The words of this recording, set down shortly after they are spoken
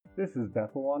This is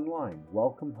Bethel Online.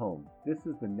 Welcome home. This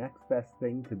is the next best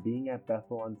thing to being at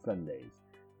Bethel on Sundays.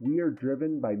 We are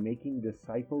driven by making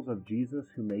disciples of Jesus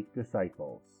who make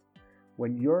disciples.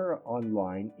 When you're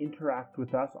online, interact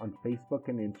with us on Facebook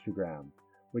and Instagram.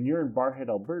 When you're in Barhead,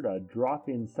 Alberta, drop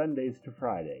in Sundays to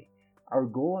Friday. Our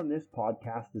goal on this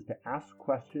podcast is to ask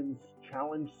questions,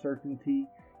 challenge certainty,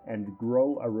 and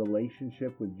grow a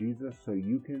relationship with Jesus so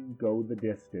you can go the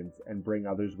distance and bring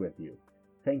others with you.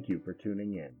 Thank you for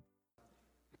tuning in.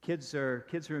 Kids are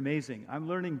amazing. I'm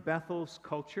learning Bethel's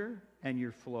culture and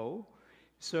your flow.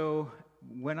 So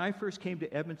when I first came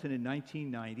to Edmonton in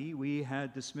 1990, we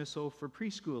had dismissal for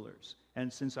preschoolers.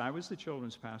 And since I was the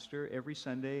children's pastor, every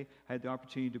Sunday I had the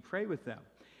opportunity to pray with them.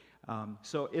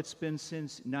 So it's been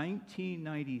since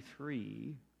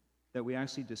 1993 that we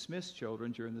actually dismissed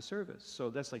children during the service. So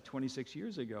that's like 26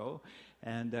 years ago.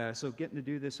 And so getting to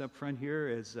do this up front here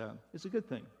is a good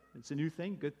thing. It's a new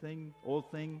thing, good thing,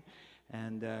 old thing,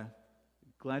 and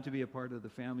glad to be a part of the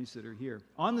families that are here.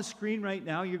 On the screen right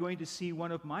now, you're going to see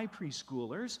one of my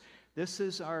preschoolers. This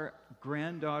is our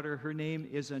granddaughter. Her name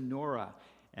is Anora,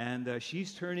 and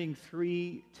she's turning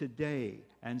 3 today.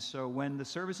 And so when the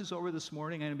service is over this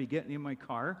morning, I'm going to be getting in my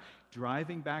car,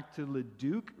 driving back to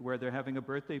Leduc, where they're having a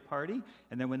birthday party.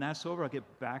 And then when that's over, I'll get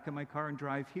back in my car and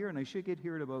drive here. And I should get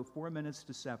here at about 4 minutes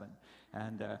to 7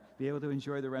 and be able to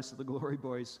enjoy the rest of the Glory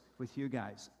Boys with you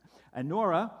guys. And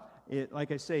Nora,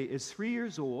 like I say, is 3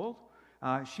 years old.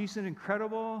 She's an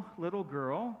incredible little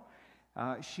girl.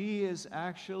 She is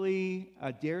actually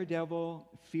a daredevil,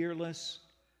 fearless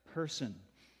person.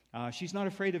 She's not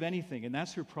afraid of anything, and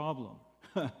that's her problem.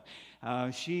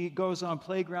 She goes on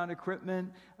playground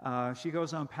equipment. She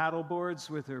goes on paddle boards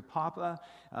with her papa.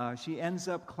 She ends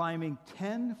up climbing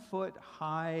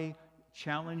 10-foot-high,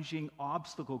 challenging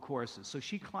obstacle courses. So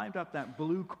she climbed up that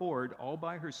blue cord all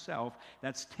by herself.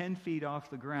 That's 10 feet off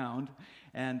the ground.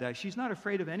 And she's not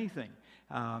afraid of anything.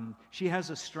 She has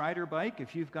a Strider bike.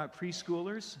 If you've got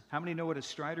preschoolers, how many know what a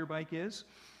Strider bike is?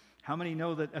 How many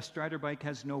know that a Strider bike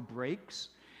has no brakes?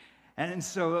 And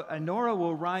so Nora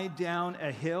will ride down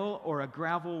a hill or a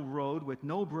gravel road with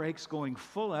no brakes, going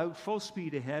full out, full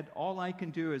speed ahead. All I can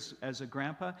do as a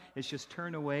grandpa is just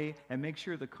turn away and make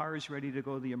sure the car is ready to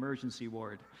go to the emergency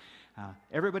ward.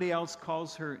 Everybody else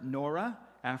calls her Nora,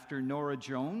 after Nora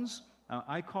Jones.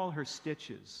 I call her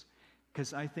Stitches,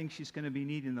 because I think she's going to be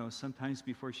needing those sometimes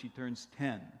before she turns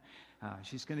 10.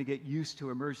 She's going to get used to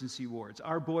emergency wards.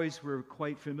 Our boys were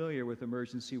quite familiar with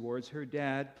emergency wards. Her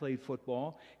dad played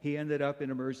football. He ended up in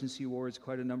emergency wards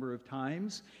quite a number of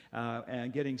times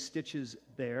and getting stitches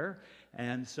there.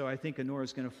 And so I think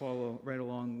Honora's going to follow right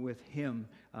along with him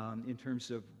in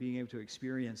terms of being able to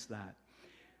experience that.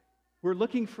 We're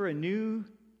looking for a new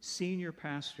senior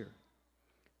pastor.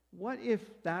 What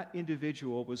if that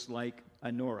individual was like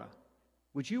Honora?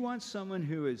 Would you want someone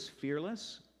who is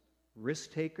fearless,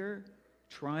 risk taker,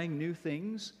 trying new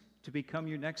things to become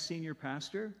your next senior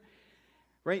pastor?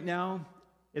 Right now,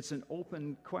 it's an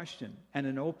open question and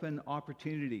an open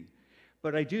opportunity.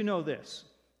 But I do know this.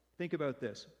 Think about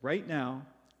this. Right now,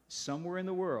 somewhere in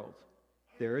the world,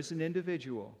 there is an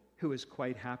individual who is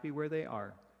quite happy where they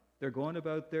are. They're going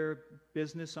about their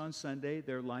business on Sunday,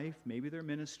 their life, maybe their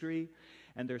ministry,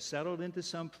 and they're settled into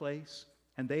some place,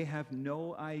 and they have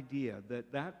no idea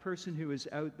that that person who is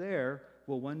out there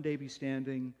will one day be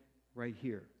standing right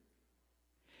here.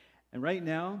 And right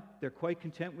now, they're quite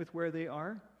content with where they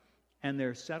are, and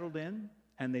they're settled in,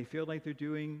 and they feel like they're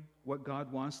doing what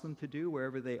God wants them to do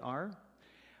wherever they are.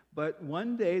 But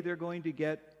one day, they're going to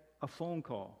get a phone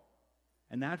call,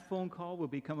 and that phone call will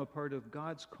become a part of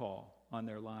God's call on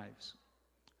their lives.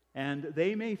 And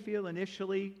they may feel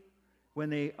initially, when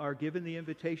they are given the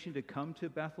invitation to come to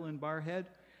Bethel and Barhead,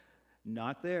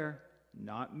 not there,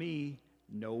 not me,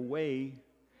 no way.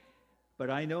 But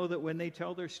I know that when they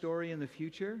tell their story in the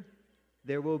future,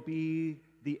 there will be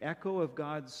the echo of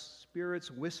God's Spirit's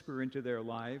whisper into their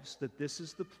lives that this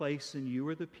is the place and you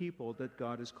are the people that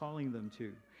God is calling them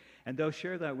to. And they'll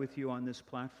share that with you on this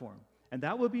platform. And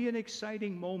that will be an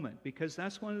exciting moment, because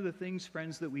that's one of the things,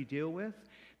 friends, that we deal with,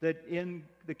 that in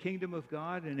the kingdom of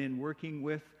God and in working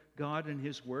with God and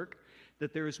His work,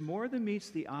 that there is more than meets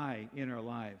the eye in our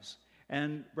lives.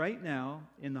 And right now,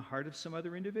 in the heart of some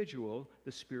other individual,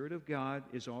 the Spirit of God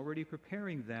is already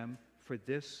preparing them for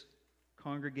this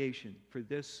congregation, for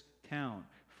this town,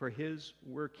 for His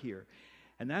work here.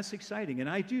 And that's exciting. And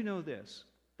I do know this,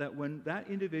 that when that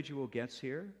individual gets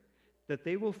here, that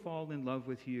they will fall in love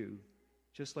with you,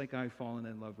 just like I've fallen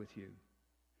in love with you.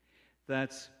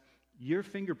 That your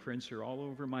fingerprints are all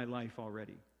over my life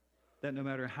already. That no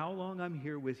matter how long I'm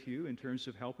here with you in terms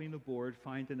of helping the board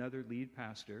find another lead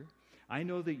pastor, I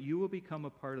know that you will become a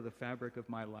part of the fabric of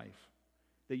my life,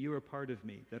 that you are a part of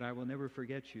me, that I will never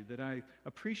forget you, that I'm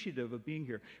appreciative of being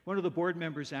here. One of the board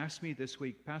members asked me this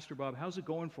week, Pastor Bob, how's it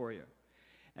going for you?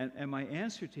 And my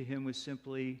answer to him was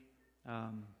simply,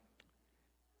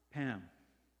 Pam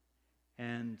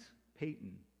and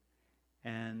Peyton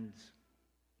and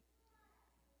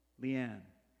Leanne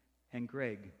and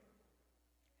Greg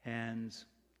and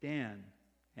Dan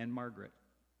and Margaret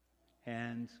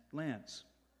and Lance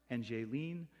and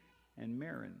Jaylene and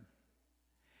Marin.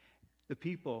 The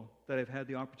people that I've had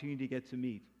the opportunity to get to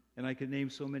meet, and I could name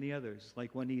so many others,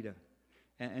 like Juanita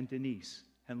and Denise,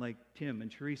 and like Tim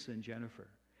and Teresa and Jennifer,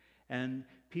 and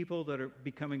people that are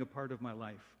becoming a part of my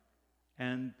life.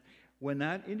 And when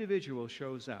that individual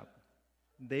shows up,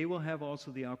 they will have also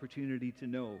the opportunity to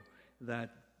know that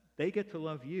they get to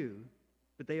love you,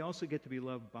 but they also get to be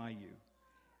loved by you.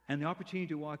 And the opportunity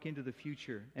to walk into the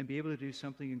future and be able to do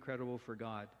something incredible for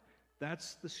God.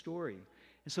 That's the story.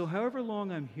 And so however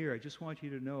long I'm here, I just want you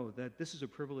to know that this is a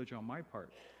privilege on my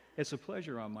part. It's a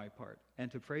pleasure on my part.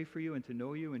 And to pray for you and to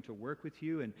know you and to work with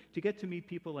you and to get to meet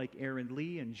people like Aaron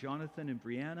Lee and Jonathan and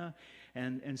Brianna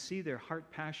and see their heart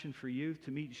passion for you,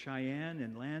 to meet Cheyenne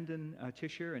and Landon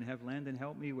Tisher and have Landon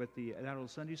help me with the adult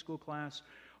Sunday school class.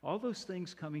 All those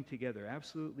things coming together,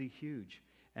 absolutely huge.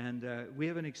 And we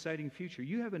have an exciting future.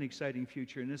 You have an exciting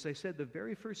future. And as I said, the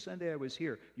very first Sunday I was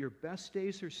here, your best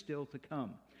days are still to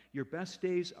come. Your best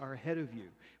days are ahead of you.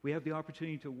 We have the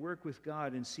opportunity to work with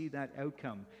God and see that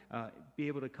outcome be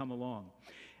able to come along.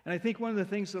 And I think one of the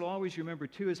things that I'll always remember,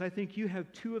 too, is I think you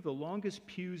have two of the longest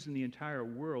pews in the entire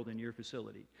world in your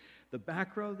facility. The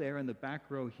back row there and the back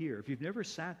row here. If you've never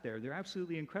sat there, they're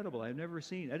absolutely incredible. I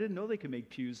didn't know they could make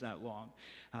pews that long.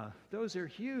 Those are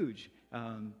huge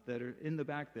that are in the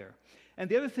back there. And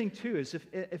the other thing, too, is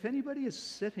if anybody is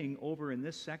sitting over in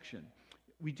this section,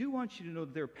 we do want you to know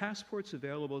that there are passports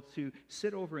available to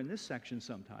sit over in this section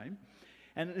sometime.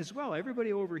 And as well,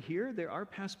 everybody over here, there are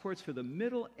passports for the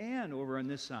middle and over on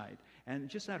this side. And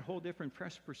just that whole different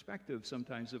perspective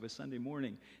sometimes of a Sunday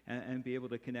morning and be able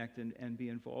to connect and be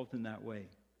involved in that way.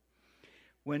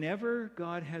 Whenever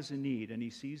God has a need and he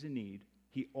sees a need,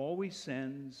 he always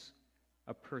sends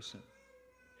a person.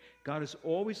 God is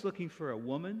always looking for a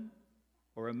woman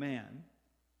or a man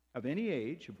of any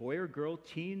age, a boy or girl,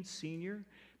 teen, senior,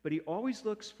 but he always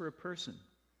looks for a person.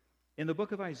 In the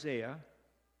book of Isaiah,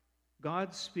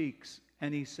 God speaks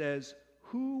and he says,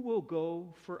 "Who will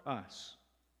go for us?"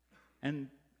 And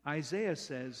Isaiah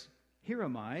says, "Here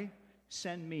am I,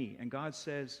 send me." And God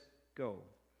says, "Go."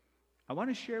 I want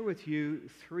to share with you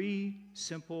three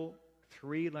simple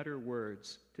three-letter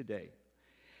words today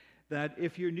that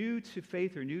if you're new to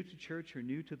faith or new to church or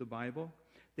new to the Bible,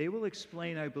 they will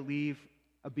explain, I believe,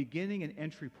 a beginning and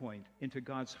entry point into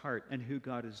God's heart and who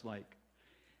God is like.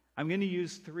 I'm going to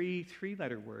use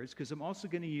three-letter words because I'm also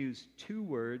going to use two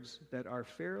words that are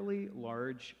fairly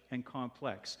large and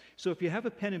complex. So if you have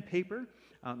a pen and paper,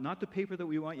 not the paper that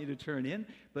we want you to turn in,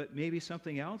 but maybe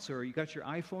something else, or you got your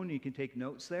iPhone and you can take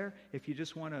notes there. If you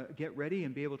just want to get ready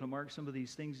and be able to mark some of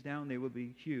these things down, they will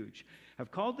be huge. I've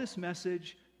called this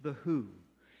message the who,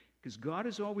 because God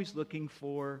is always looking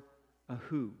for a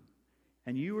who.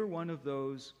 And you are one of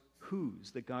those who's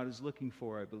that God is looking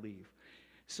for, I believe.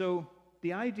 So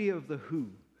the idea of the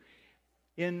who.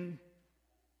 In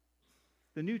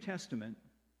the New Testament,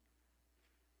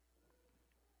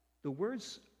 the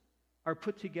words are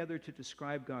put together to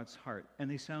describe God's heart, and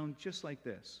they sound just like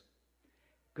this.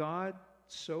 God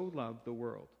so loved the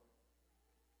world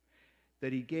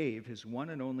that he gave his one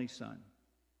and only Son,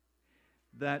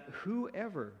 that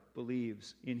whoever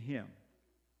believes in him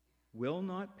will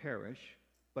not perish,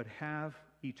 but have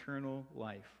eternal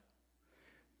life.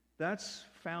 That's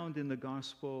found in the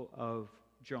Gospel of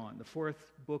John, the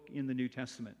fourth book in the New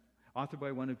Testament, authored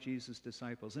by one of Jesus'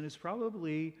 disciples. And it's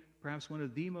probably, perhaps one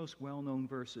of the most well-known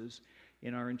verses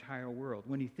in our entire world.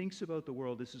 When he thinks about the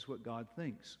world, this is what God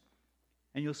thinks.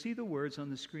 And you'll see the words on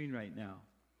the screen right now.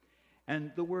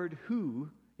 And the word who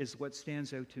is what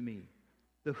stands out to me.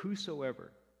 The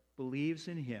whosoever believes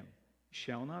in him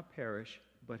shall not perish,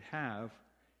 but have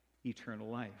eternal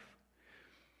life.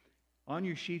 On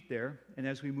your sheet there, and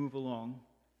as we move along,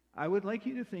 I would like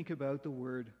you to think about the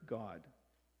word God.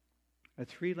 A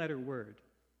three-letter word,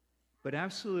 but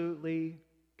absolutely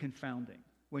confounding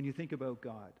when you think about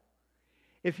God.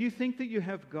 If you think that you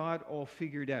have God all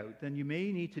figured out, then you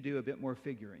may need to do a bit more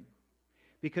figuring,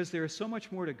 because there is so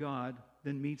much more to God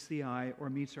than meets the eye or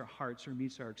meets our hearts or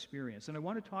meets our experience. And I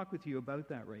want to talk with you about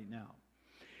that right now.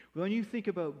 When you think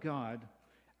about God,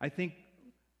 I think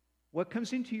what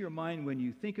comes into your mind when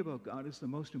you think about God is the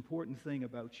most important thing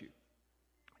about you.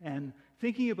 And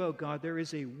thinking about God, there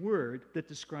is a word that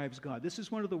describes God. This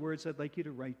is one of the words I'd like you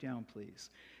to write down, please.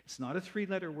 It's not a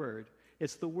three-letter word.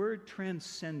 It's the word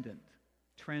transcendent.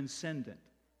 Transcendent.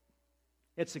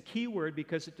 It's a key word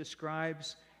because it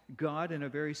describes God in a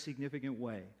very significant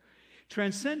way.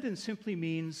 Transcendent simply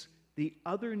means the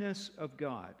otherness of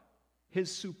God,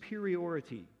 his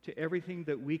superiority to everything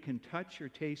that we can touch or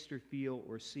taste or feel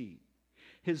or see.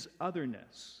 His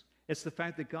otherness. It's the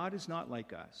fact that God is not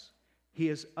like us. He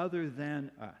is other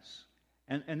than us.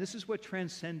 And this is what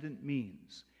transcendent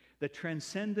means. That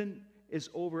transcendent is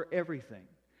over everything.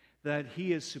 That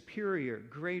he is superior,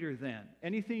 greater than.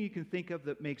 Anything you can think of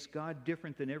that makes God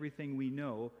different than everything we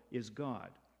know is God.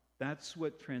 That's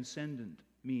what transcendent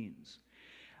means.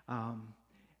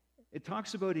 It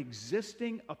talks about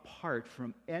existing apart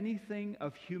from anything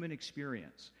of human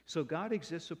experience. So God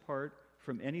exists apart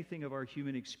from anything of our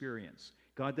human experience.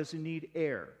 God doesn't need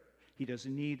air. He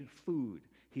doesn't need food.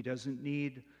 He doesn't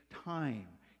need time.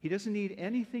 He doesn't need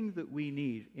anything that we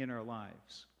need in our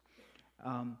lives.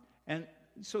 And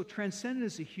so transcendent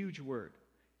is a huge word.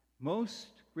 Most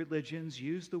religions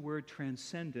use the word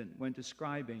transcendent when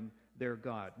describing their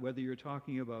God, whether you're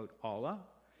talking about Allah,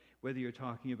 whether you're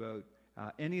talking about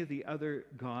any of the other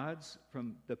gods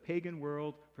from the pagan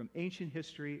world, from ancient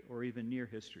history, or even near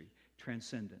history,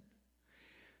 transcendent.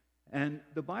 And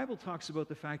the Bible talks about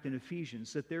the fact in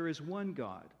Ephesians that there is one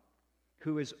God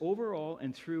who is over all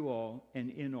and through all and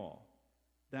in all.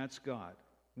 That's God.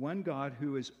 One God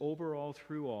who is over all,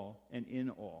 through all, and in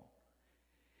all.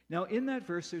 Now, in that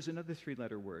verse, there's another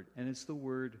three-letter word, and it's the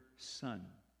word Son.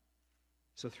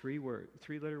 So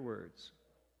three-letter words.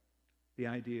 The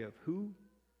idea of who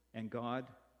and God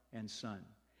and Son.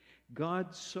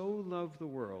 God so loved the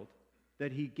world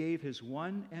that he gave his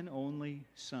one and only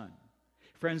Son.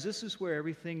 Friends, this is where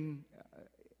everything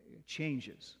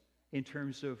changes in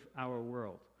terms of our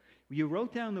world. You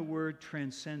wrote down the word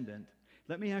transcendent.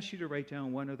 Let me ask you to write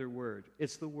down one other word.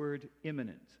 It's the word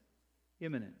immanent.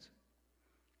 Immanent.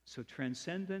 So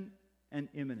transcendent and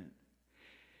immanent.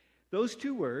 Those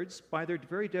two words, by their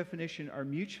very definition, are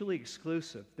mutually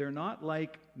exclusive. They're not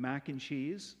like mac and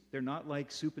cheese. They're not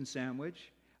like soup and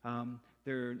sandwich.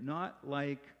 They're not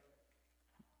like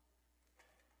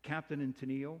Captain and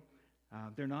Tennille.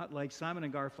 They're not like Simon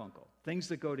and Garfunkel. Things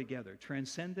that go together.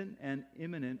 Transcendent and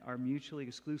immanent are mutually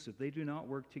exclusive. They do not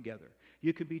work together.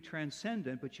 You can be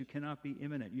transcendent, but you cannot be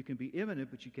immanent. You can be immanent,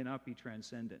 but you cannot be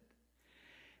transcendent.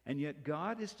 And yet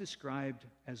God is described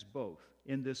as both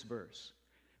in this verse.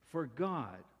 For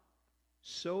God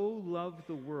so loved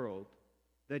the world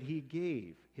that he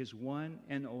gave his one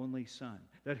and only Son,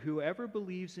 that whoever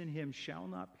believes in him shall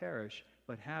not perish,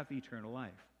 but have eternal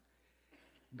life.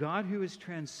 God, who is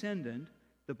transcendent,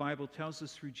 the Bible tells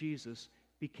us through Jesus,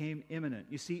 became immanent.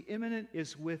 You see, immanent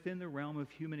is within the realm of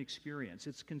human experience.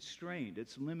 It's constrained.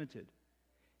 It's limited.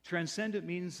 Transcendent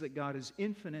means that God is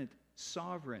infinite,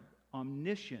 sovereign,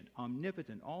 omniscient,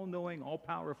 omnipotent, all-knowing,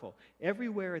 all-powerful,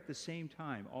 everywhere at the same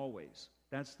time, always.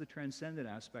 That's the transcendent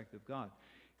aspect of God.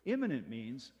 Immanent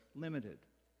means limited.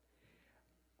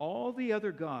 All the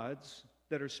other gods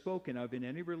that are spoken of in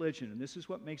any religion, and this is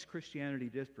what makes Christianity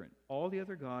different, all the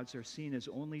other gods are seen as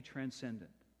only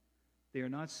transcendent. They are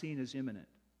not seen as immanent.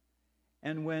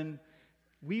 And when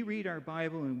we read our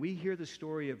Bible and we hear the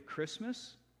story of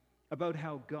Christmas, about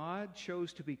how God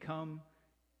chose to become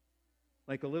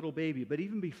like a little baby, but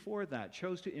even before that,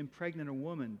 chose to impregnate a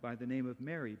woman by the name of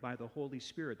Mary, by the Holy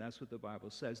Spirit. That's what the Bible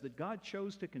says. That God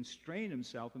chose to constrain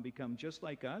himself and become just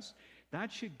like us.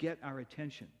 That should get our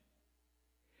attention.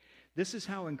 This is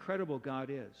how incredible God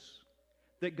is.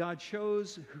 That God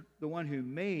chose the one who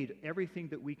made everything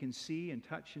that we can see and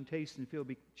touch and taste and feel,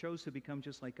 chose to become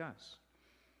just like us.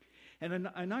 And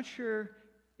I'm not sure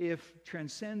if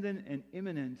transcendent and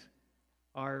immanent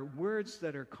are words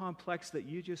that are complex that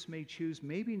you just may choose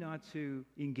maybe not to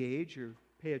engage or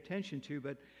pay attention to,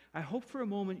 but I hope for a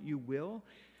moment you will,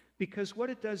 because what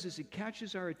it does is it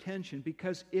catches our attention,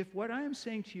 because if what I am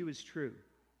saying to you is true,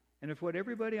 and if what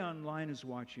everybody online is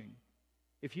watching,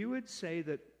 if you would say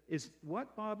that is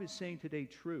what Bob is saying today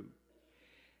true,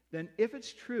 then if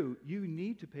it's true, you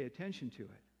need to pay attention to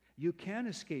it. You can't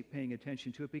escape paying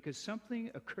attention to it, because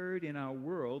something occurred in our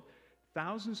world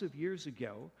thousands of years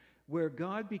ago where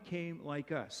God became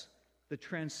like us. The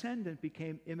transcendent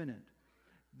became immanent.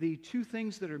 The two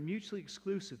things that are mutually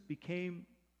exclusive became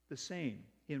the same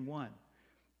in one.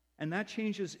 And that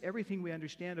changes everything we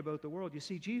understand about the world. You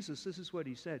see, Jesus, this is what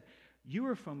he said. You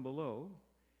are from below.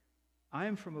 I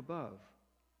am from above.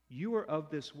 You are of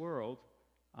this world.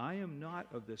 I am not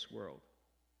of this world.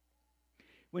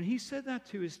 When he said that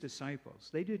to his disciples,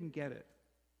 they didn't get it.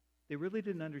 They really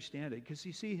didn't understand it. Because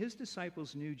you see, his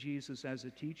disciples knew Jesus as a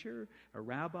teacher, a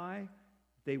rabbi.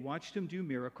 They watched him do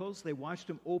miracles. They watched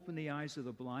him open the eyes of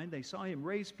the blind. They saw him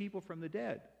raise people from the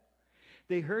dead.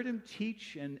 They heard him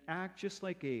teach and act just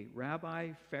like a rabbi,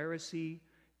 Pharisee,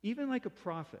 even like a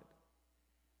prophet.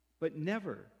 But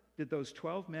never did those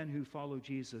 12 men who followed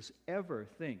Jesus ever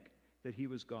think that he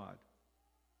was God.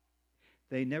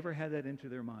 They never had that into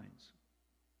their minds.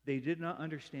 They did not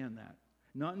understand that.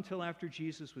 Not until after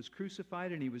Jesus was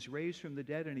crucified and he was raised from the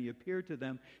dead and he appeared to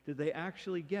them did they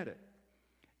actually get it.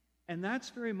 And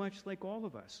that's very much like all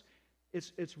of us.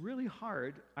 It's really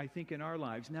hard, I think, in our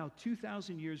lives, now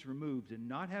 2,000 years removed and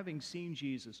not having seen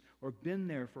Jesus or been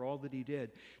there for all that he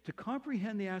did, to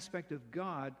comprehend the aspect of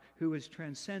God who is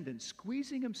transcendent,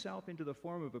 squeezing himself into the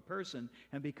form of a person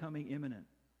and becoming immanent.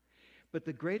 But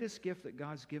the greatest gift that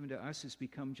God's given to us has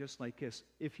become just like this.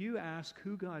 If you ask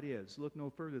who God is, look no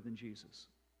further than Jesus.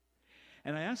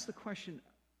 And I ask the question,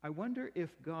 I wonder if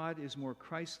God is more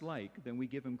Christ-like than we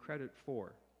give him credit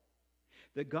for.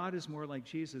 That God is more like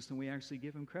Jesus than we actually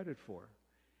give him credit for.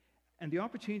 And the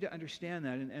opportunity to understand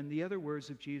that, and the other words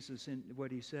of Jesus in what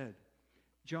he said.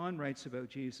 John writes about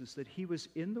Jesus that he was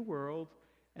in the world,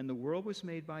 and the world was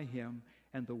made by him,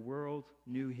 and the world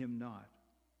knew him not.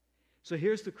 So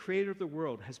here's the creator of the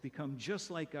world, has become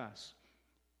just like us.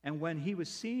 And when he was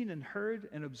seen and heard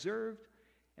and observed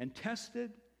and tested,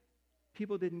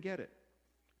 people didn't get it.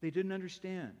 They didn't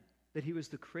understand that he was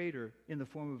the creator in the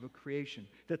form of a creation,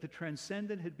 that the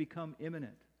transcendent had become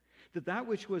immanent, that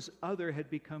which was other had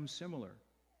become similar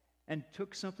and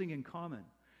took something in common.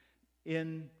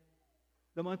 In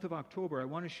the month of October, I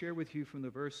want to share with you from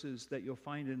the verses that you'll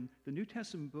find in the New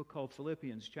Testament book called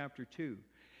Philippians chapter 2.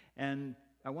 And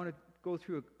I want to go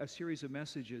through a series of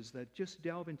messages that just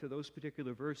delve into those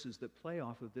particular verses that play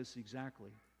off of this exactly.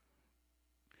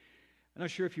 I'm not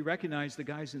sure if you recognize the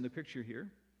guys in the picture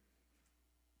here.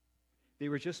 They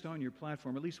were just on your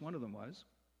platform, at least one of them was.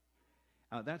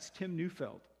 That's Tim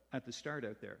Neufeld at the start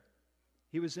out there.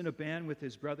 He was in a band with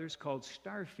his brothers called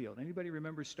Starfield. Anybody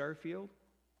remember Starfield?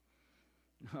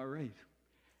 All right.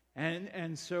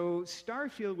 And so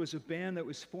Starfield was a band that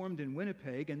was formed in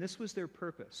Winnipeg, and this was their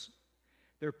purpose.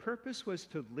 Their purpose was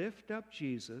to lift up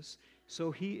Jesus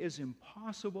so he is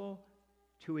impossible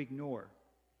to ignore.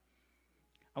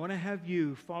 I want to have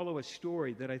you follow a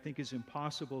story that I think is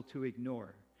impossible to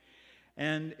ignore.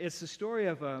 And it's the story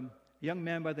of a young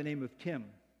man by the name of Tim.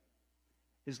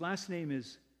 His last name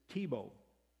is Tebow.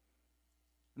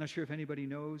 I'm not sure if anybody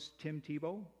knows Tim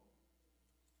Tebow.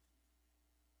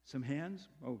 Some hands?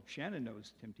 Oh, Shannon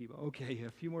knows Tim Tebow. Okay,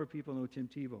 a few more people know Tim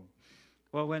Tebow.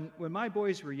 Well, when my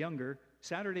boys were younger,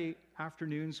 Saturday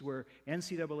afternoons were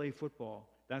NCAA football.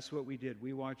 That's what we did.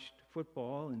 We watched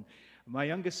football, and my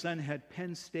youngest son had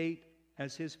Penn State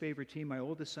as his favorite team. My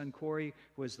oldest son, Corey,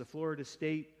 was the Florida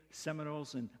State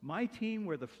Seminoles, and my team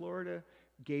were the Florida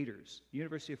Gators,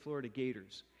 University of Florida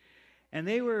Gators. And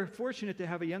they were fortunate to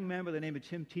have a young man by the name of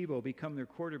Tim Tebow become their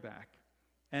quarterback.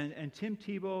 And Tim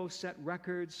Tebow set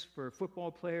records for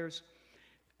football players.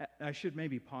 I should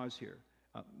maybe pause here.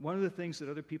 One of the things that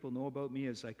other people know about me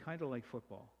is I kind of like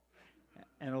football.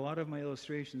 And a lot of my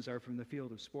illustrations are from the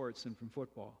field of sports and from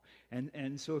football.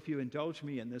 And so if you indulge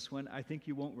me in this one, I think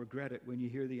you won't regret it when you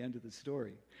hear the end of the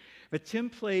story. But Tim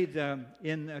played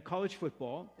in college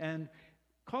football, and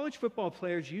college football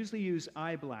players usually use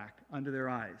eye black under their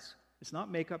eyes. It's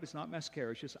not makeup, it's not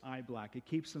mascara, it's just eye black. It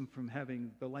keeps them from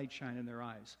having the light shine in their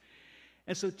eyes.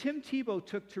 And so Tim Tebow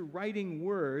took to writing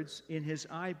words in his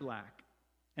eye black.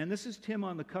 And this is Tim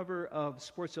on the cover of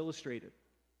Sports Illustrated.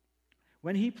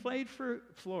 When he played for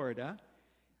Florida,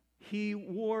 he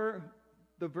wore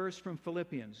the verse from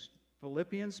Philippians, Phil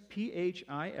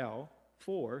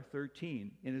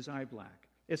 4:13 in his eye black.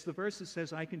 It's the verse that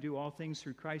says, I can do all things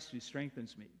through Christ who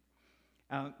strengthens me.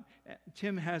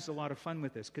 Tim has a lot of fun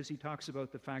with this because he talks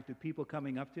about the fact that people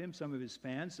coming up to him, some of his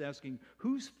fans, asking,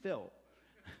 who's Phil?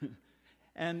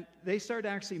 And they start to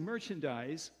actually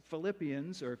merchandise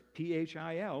Philippians, or Phil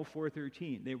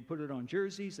 4:13. They put it on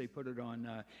jerseys, they put it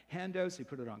on handouts, they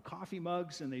put it on coffee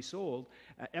mugs, and they sold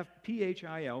Phil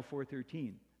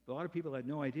 4:13. A lot of people had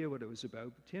no idea what it was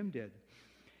about, but Tim did.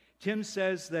 Tim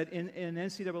says that in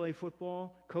NCAA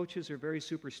football, coaches are very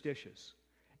superstitious.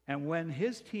 And when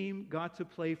his team got to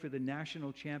play for the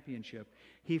national championship,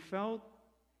 he felt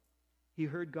he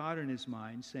heard God in his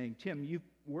mind saying, Tim, you've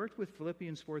worked with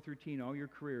Philippians 4:13 all your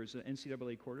career as an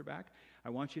NCAA quarterback. I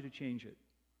want you to change it.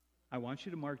 I want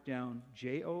you to mark down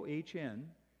JOHN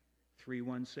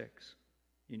 3:16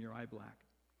 in your eye black.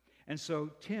 And so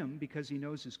Tim, because he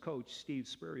knows his coach, Steve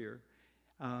Spurrier,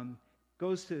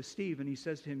 goes to Steve and he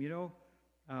says to him,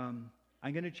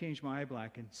 I'm going to change my eye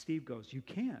black. And Steve goes, you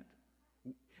can't.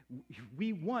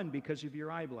 We won because of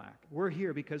your eye black. We're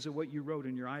here because of what you wrote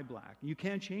in your eye black. You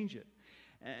can't change it.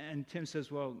 And Tim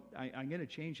says, well, I'm going to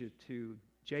change it to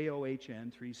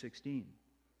JOHN 316.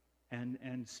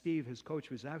 And Steve, his coach,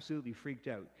 was absolutely freaked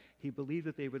out. He believed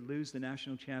that they would lose the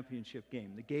national championship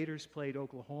game. The Gators played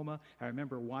Oklahoma. I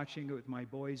remember watching it with my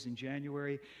boys in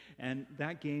January. And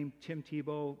that game, Tim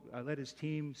Tebow led his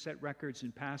team, set records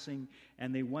in passing,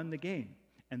 and they won the game.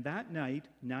 And that night,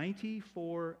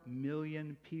 94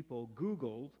 million people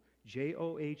Googled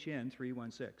JOHN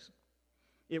 316.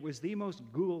 It was the most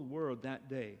Googled word that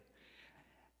day.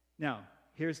 Now,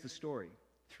 here's the story.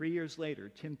 3 years later,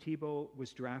 Tim Tebow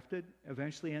was drafted,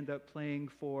 eventually ended up playing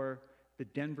for the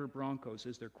Denver Broncos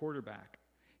as their quarterback.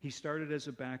 He started as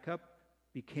a backup,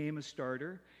 became a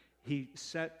starter. He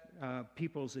set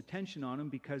people's attention on him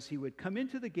because he would come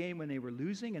into the game when they were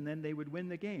losing, and then they would win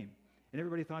the game. And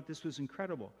everybody thought this was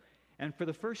incredible. And for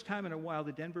the first time in a while,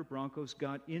 the Denver Broncos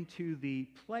got into the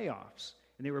playoffs,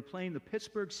 and they were playing the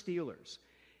Pittsburgh Steelers.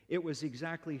 It was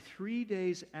exactly 3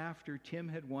 days after Tim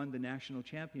had won the national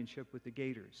championship with the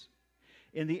Gators.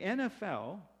 In the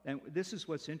NFL, and this is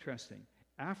what's interesting,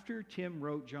 after Tim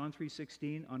wrote John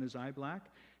 3:16 on his eye black,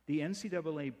 the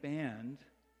NCAA banned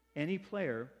any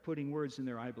player putting words in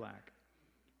their eye black.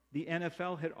 The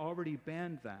NFL had already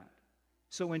banned that.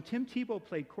 So when Tim Tebow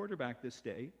played quarterback this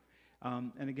day,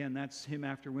 and again, that's him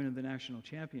after winning the national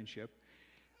championship,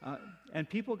 and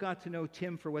people got to know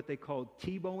Tim for what they called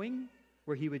Tebowing,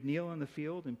 where he would kneel on the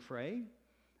field and pray.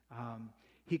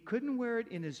 He couldn't wear it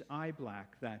in his eye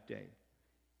black that day.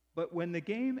 But when the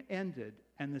game ended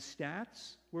and the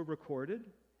stats were recorded,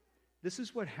 this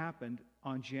is what happened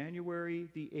on January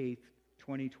the 8th,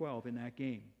 2012 in that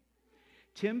game.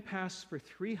 Tim passed for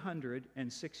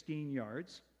 316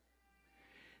 yards.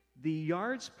 The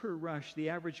yards per rush, the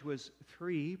average was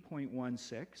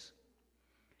 3.16.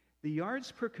 The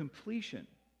yards per completion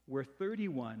were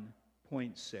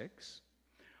 31.6.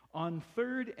 On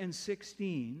 3rd and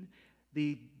 16,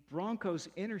 the Broncos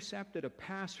intercepted a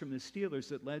pass from the Steelers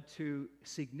that led to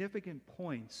significant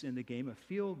points in the game, a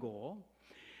field goal.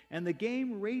 And the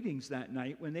game ratings that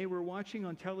night, when they were watching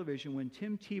on television, when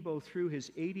Tim Tebow threw his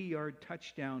 80-yard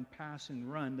touchdown pass and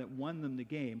run that won them the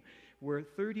game, were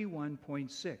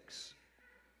 31.6.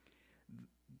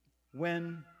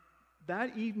 When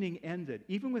that evening ended,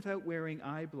 even without wearing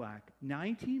eye black,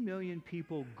 90 million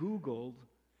people Googled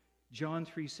John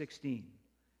 3:16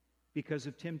 because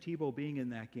of Tim Tebow being in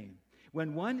that game.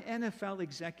 When one NFL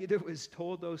executive was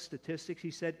told those statistics,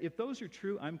 he said, if those are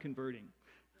true, I'm converting.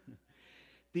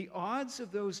 The odds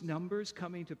of those numbers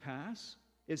coming to pass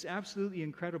is absolutely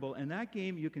incredible. And that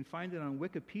game, you can find it on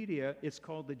Wikipedia. It's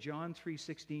called the John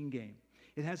 3:16 game.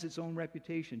 It has its own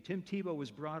reputation. Tim Tebow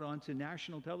was brought onto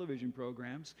national television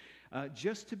programs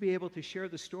just to be able to share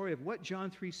the story of what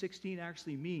John 3:16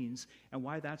 actually means and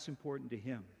why that's important to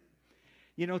him.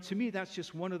 You know, to me, that's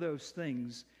just one of those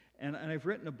things. And I've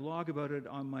written a blog about it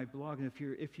on my blog. And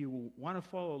if you want to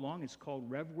follow along, it's called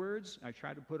Rev Words. I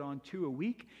try to put on 2 a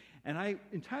week. And I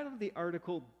entitled the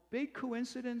article, Big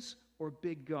Coincidence or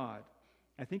Big God?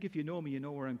 I think if you know me, you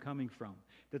know where I'm coming from.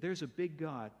 That there's a big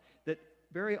God that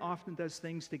very often does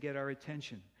things to get our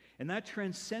attention. And that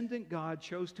transcendent God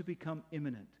chose to become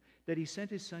immanent. That he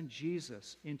sent his son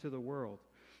Jesus into the world.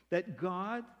 That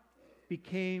God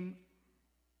became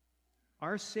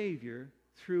our Savior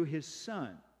through his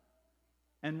Son.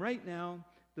 And right now,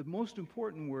 the most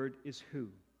important word is who.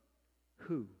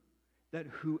 Who. That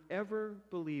whoever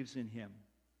believes in him.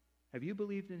 Have you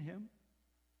believed in him?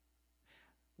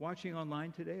 Watching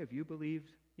online today, have you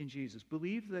believed in Jesus?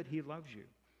 Believe that he loves you.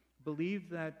 Believe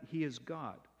that he is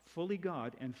God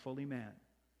and fully man.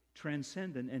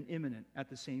 Transcendent and immanent at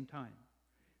the same time.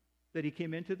 That he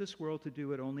came into this world to do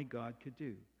what only God could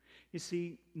do. You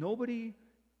see, nobody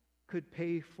could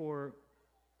pay for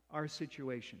our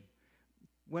situation.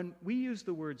 When we use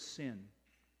the word sin,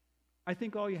 I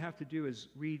think all you have to do is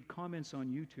read comments on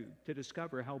YouTube to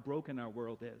discover how broken our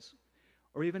world is,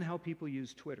 or even how people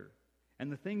use Twitter and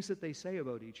the things that they say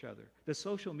about each other. The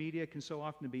social media can so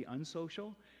often be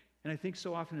unsocial, and I think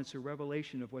so often it's a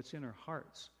revelation of what's in our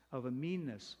hearts, of a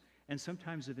meanness and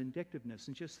sometimes of vindictiveness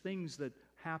and just things that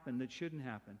happen that shouldn't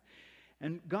happen.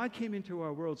 And God came into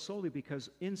our world solely because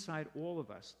inside all of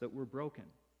us that we're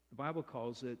broken. The Bible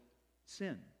calls it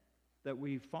sin, that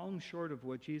we've fallen short of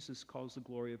what Jesus calls the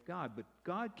glory of God. But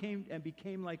God came and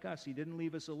became like us. He didn't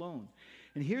leave us alone.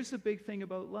 And here's the big thing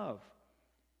about love,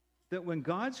 that when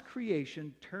God's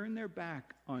creation turned their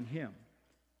back on him,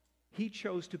 he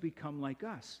chose to become like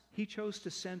us. He chose to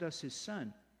send us his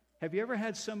son. Have you ever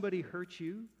had somebody hurt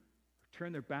you,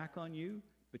 turn their back on you,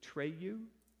 betray you,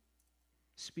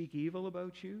 speak evil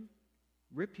about you,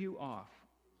 rip you off.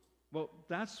 Well,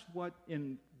 that's what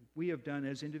we have done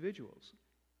as individuals.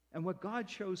 And what God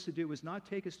chose to do was not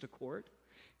take us to court.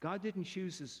 God didn't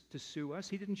choose to sue us.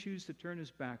 He didn't choose to turn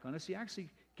his back on us. He actually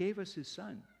gave us his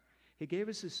son. He gave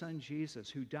us his son, Jesus,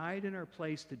 who died in our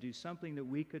place to do something that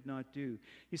we could not do.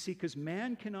 You see, because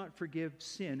man cannot forgive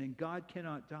sin and God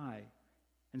cannot die.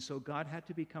 And so God had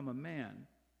to become a man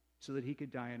so that he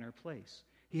could die in our place.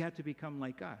 He had to become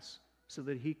like us so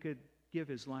that he could give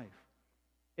his life.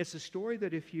 It's a story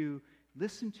that if you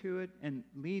listen to it and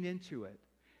lean into it,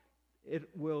 it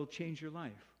will change your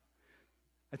life.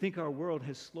 I think our world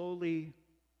has slowly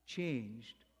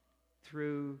changed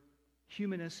through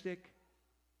humanistic,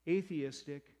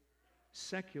 atheistic,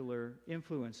 secular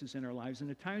influences in our lives. And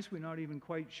at times we're not even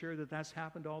quite sure that that's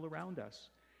happened all around us.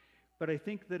 But I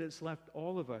think that it's left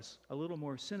all of us a little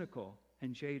more cynical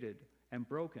and jaded and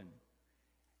broken.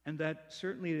 And that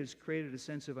certainly has created a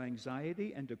sense of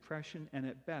anxiety and depression and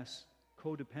at best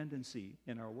codependency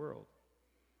in our world.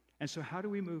 And so how do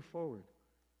we move forward?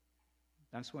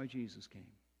 That's why Jesus came.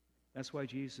 That's why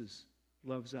Jesus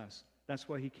loves us. That's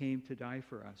why he came to die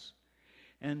for us.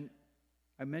 And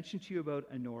I mentioned to you about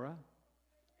Honora.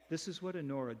 This is what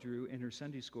Honora drew in her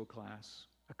Sunday school class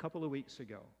a couple of weeks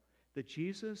ago, that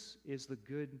Jesus is the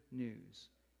good news.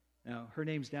 Now, her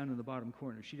name's down in the bottom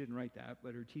corner. She didn't write that,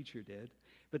 but her teacher did.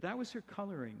 But that was her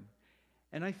coloring.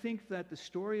 And I think that the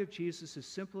story of Jesus is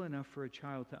simple enough for a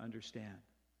child to understand.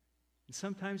 And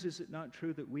sometimes is it not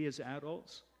true that we as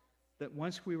adults, that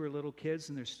once we were little kids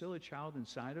and there's still a child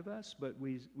inside of us, but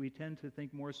we tend to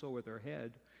think more so with our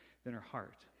head than our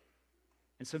heart.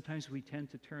 And sometimes we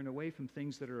tend to turn away from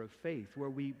things that are of faith, where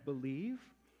we believe.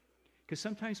 Because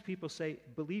sometimes people say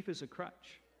belief is a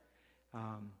crutch.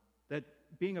 That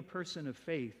being a person of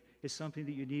faith is something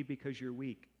that you need because you're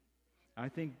weak. I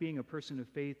think being a person of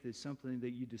faith is something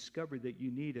that you discovered that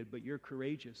you needed, but you're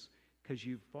courageous because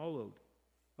you've followed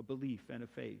a belief and a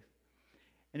faith.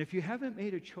 And if you haven't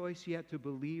made a choice yet to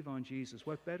believe on Jesus,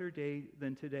 what better day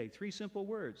than today? 3 simple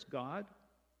words: God,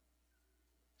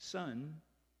 Son,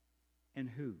 and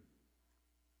who.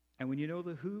 And when you know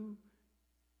the who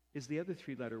is the other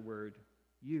 3-letter word,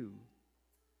 you.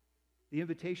 The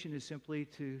invitation is simply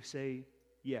to say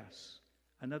yes.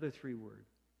 Another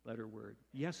 3-letter word.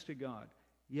 Yes to God.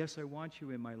 Yes, I want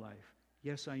you in my life.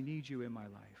 Yes, I need you in my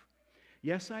life.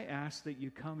 Yes, I ask that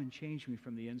you come and change me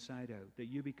from the inside out, that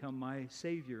you become my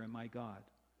Savior and my God,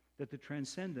 that the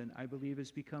transcendent, I believe,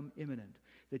 has become imminent,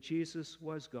 that Jesus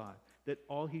was God, that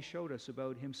all he showed us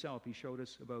about himself, he showed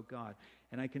us about God,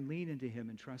 and I can lean into him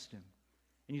and trust him.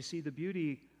 And you see, the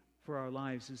beauty for our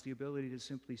lives is the ability to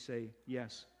simply say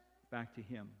yes back to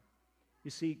him.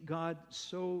 You see, God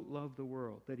so loved the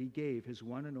world that he gave his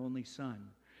one and only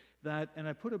Son, that, and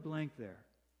I put a blank there,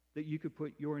 that you could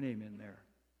put your name in there,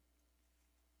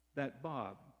 that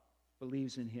Bob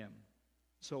believes in him,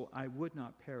 so I would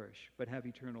not perish but have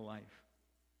eternal life.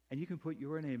 And you can put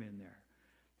your name in there.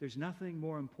 There's nothing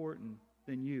more important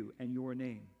than you and your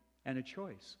name and a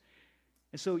choice.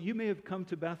 And so you may have come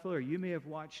to Bethel, or you may have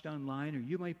watched online, or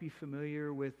you might be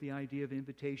familiar with the idea of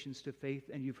invitations to faith,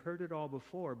 and you've heard it all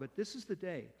before, but this is the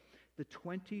day, the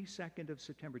 22nd of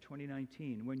September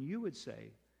 2019, when you would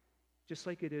say, just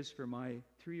like it is for my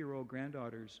 3-year-old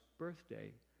granddaughter's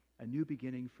birthday, a new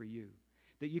beginning for you.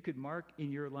 That you could mark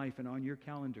in your life and on your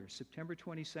calendar, September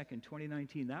 22nd,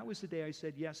 2019. That was the day I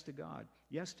said yes to God,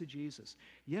 yes to Jesus,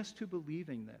 yes to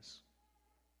believing this.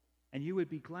 And you would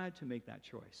be glad to make that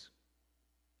choice.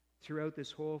 Throughout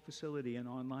this whole facility and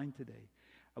online today,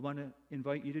 I want to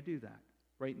invite you to do that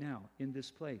right now in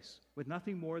this place, with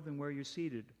nothing more than where you're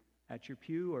seated, at your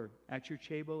pew or at your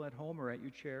table at home or at your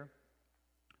chair,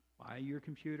 by your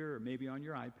computer or maybe on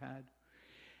your iPad.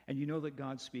 And you know that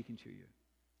God's speaking to you,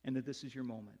 and that this is your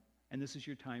moment, and this is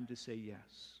your time to say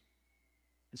yes.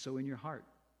 And so in your heart,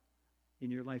 in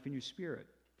your life, in your spirit,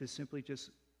 to simply just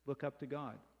look up to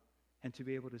God and to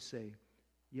be able to say,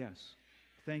 yes,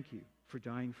 thank you for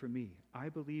dying for me. I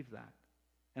believe that.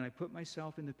 And I put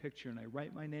myself in the picture, and I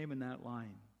write my name in that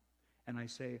line, and I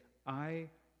say, I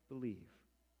believe.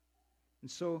 And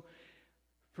so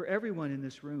for everyone in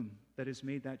this room that has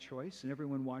made that choice, and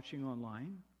everyone watching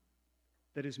online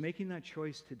that is making that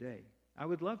choice today, I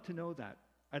would love to know that.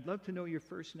 I'd love to know your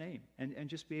first name and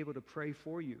just be able to pray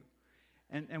for you.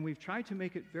 And we've tried to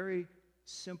make it very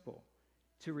simple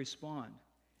to respond.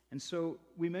 And so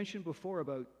we mentioned before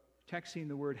about texting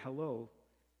the word hello.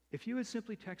 If you would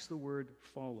simply text the word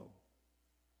follow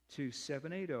to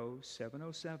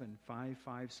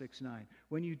 780-707-5569.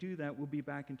 When you do that, we'll be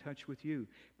back in touch with you.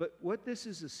 But what this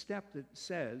is a step that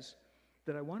says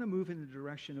that I want to move in the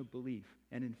direction of belief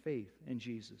and in faith in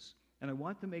Jesus. And I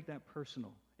want to make that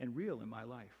personal and real in my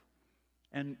life.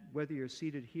 And whether you're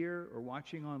seated here or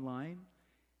watching online,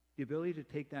 the ability to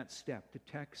take that step, to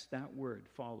text that word,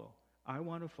 follow. I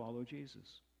want to follow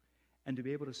Jesus. And to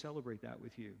be able to celebrate that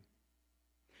with you.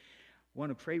 I want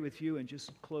to pray with you and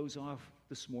just close off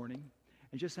this morning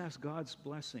and just ask God's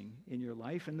blessing in your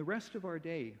life and the rest of our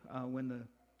day when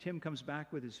Tim comes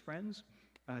back with his friends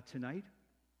tonight.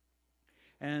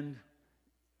 And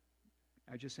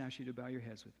I just ask you to bow your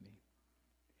heads with me.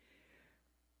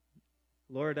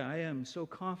 Lord, I am so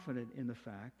confident in the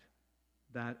fact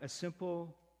that a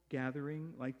simple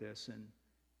gathering like this and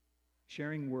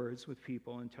sharing words with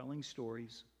people and telling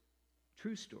stories,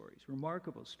 true stories,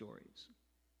 remarkable stories,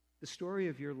 the story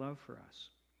of your love for us.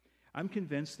 I'm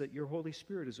convinced that your Holy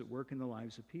Spirit is at work in the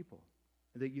lives of people,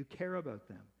 and that you care about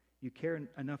them. You care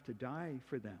enough to die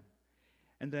for them,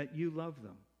 and that you love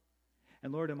them.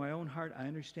 And Lord, in my own heart, I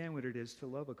understand what it is to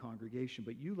love a congregation,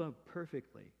 but you love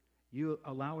perfectly. You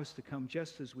allow us to come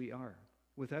just as we are,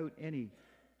 without any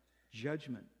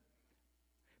judgment.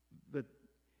 But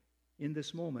in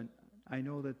this moment, I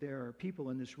know that there are people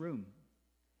in this room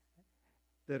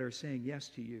that are saying yes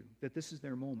to you, that this is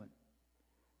their moment.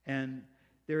 And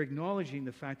they're acknowledging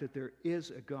the fact that there is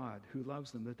a God who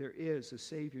loves them, that there is a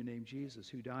Savior named Jesus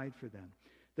who died for them,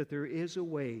 that there is a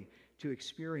way to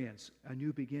experience a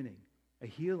new beginning, a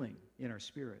healing in our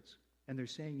spirits. And they're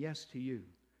saying yes to you.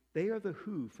 They are the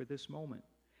who for this moment.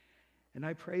 And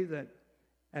I pray that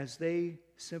as they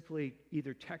simply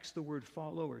either text the word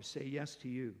follow or say yes to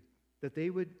you, that they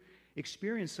would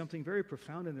experience something very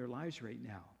profound in their lives right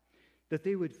now, that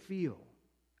they would feel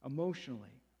emotionally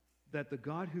that the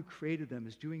God who created them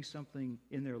is doing something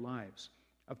in their lives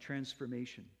of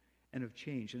transformation and of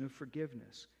change and of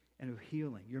forgiveness and of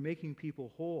healing. You're making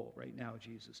people whole right now,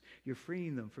 Jesus. You're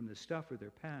freeing them from the stuff of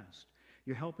their past.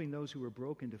 You're helping those who are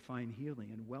broken to find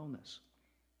healing and wellness.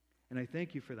 And I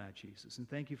thank you for that, Jesus, and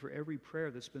thank you for every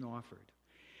prayer that's been offered.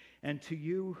 And to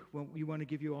you, we want to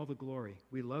give you all the glory.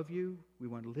 We love you. We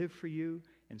want to live for you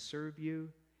and serve you.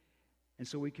 And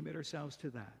so we commit ourselves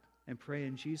to that and pray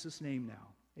in Jesus' name now.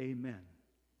 Amen.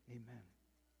 Amen.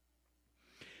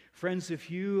 Friends, if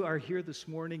you are here this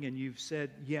morning and you've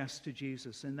said yes to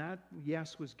Jesus, and that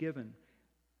yes was given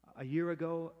a year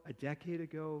ago, a decade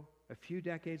ago, a few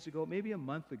decades ago, maybe a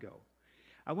month ago,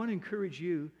 I want to encourage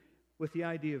you with the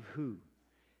idea of who.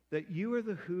 That you are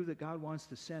the who that God wants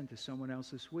to send to someone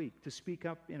else this week, to speak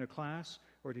up in a class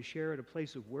or to share at a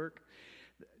place of work.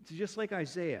 Just like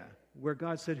Isaiah, where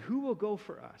God said, who will go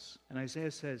for us? And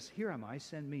Isaiah says, here am I,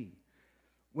 send me.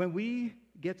 When we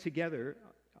get together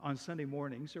on Sunday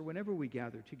mornings or whenever we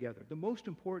gather together, the most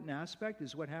important aspect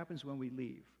is what happens when we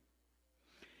leave.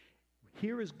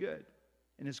 Here is good,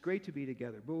 and it's great to be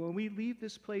together. But when we leave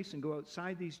this place and go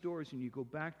outside these doors and you go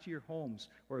back to your homes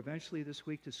or eventually this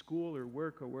week to school or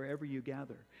work or wherever you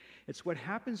gather, it's what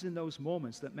happens in those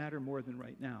moments that matter more than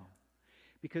right now.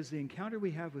 Because the encounter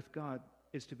we have with God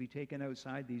is to be taken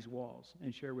outside these walls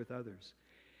and share with others.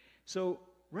 So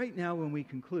right now when we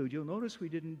conclude, you'll notice we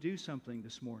didn't do something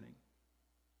this morning.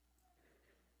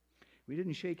 We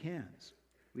didn't shake hands.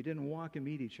 We didn't walk and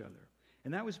meet each other.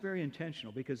 And that was very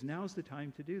intentional because now's the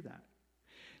time to do that.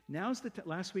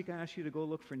 Last week I asked you to go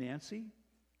look for Nancy.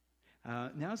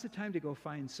 Now's the time to go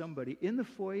find somebody in the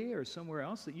foyer or somewhere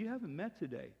else that you haven't met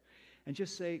today. And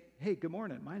just say, hey, good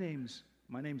morning. My name's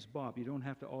Bob. You don't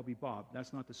have to all be Bob.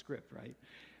 That's not the script, right?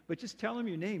 But just tell them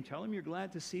your name. Tell them you're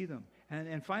glad to see them.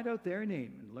 And find out their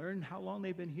name and learn how long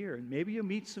they've been here. And maybe you'll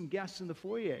meet some guests in the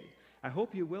foyer. I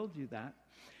hope you will do that.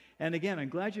 And again, I'm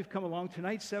glad you've come along.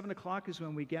 Tonight, 7 o'clock is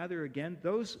when we gather again.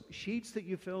 Those sheets that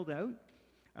you filled out,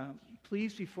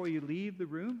 please, before you leave the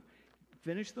room,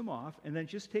 finish them off, and then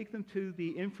just take them to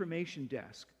the information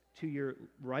desk to your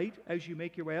right as you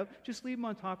make your way out. Just leave them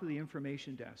on top of the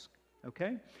information desk,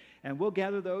 okay? And we'll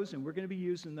gather those, and we're going to be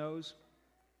using those.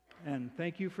 And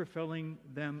thank you for filling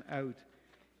them out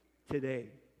today.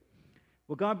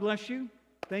 Well, God bless you.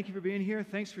 Thank you for being here.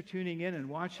 Thanks for tuning in and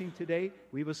watching today.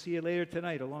 We will see you later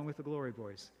tonight along with the Glory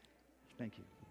Boys. Thank you.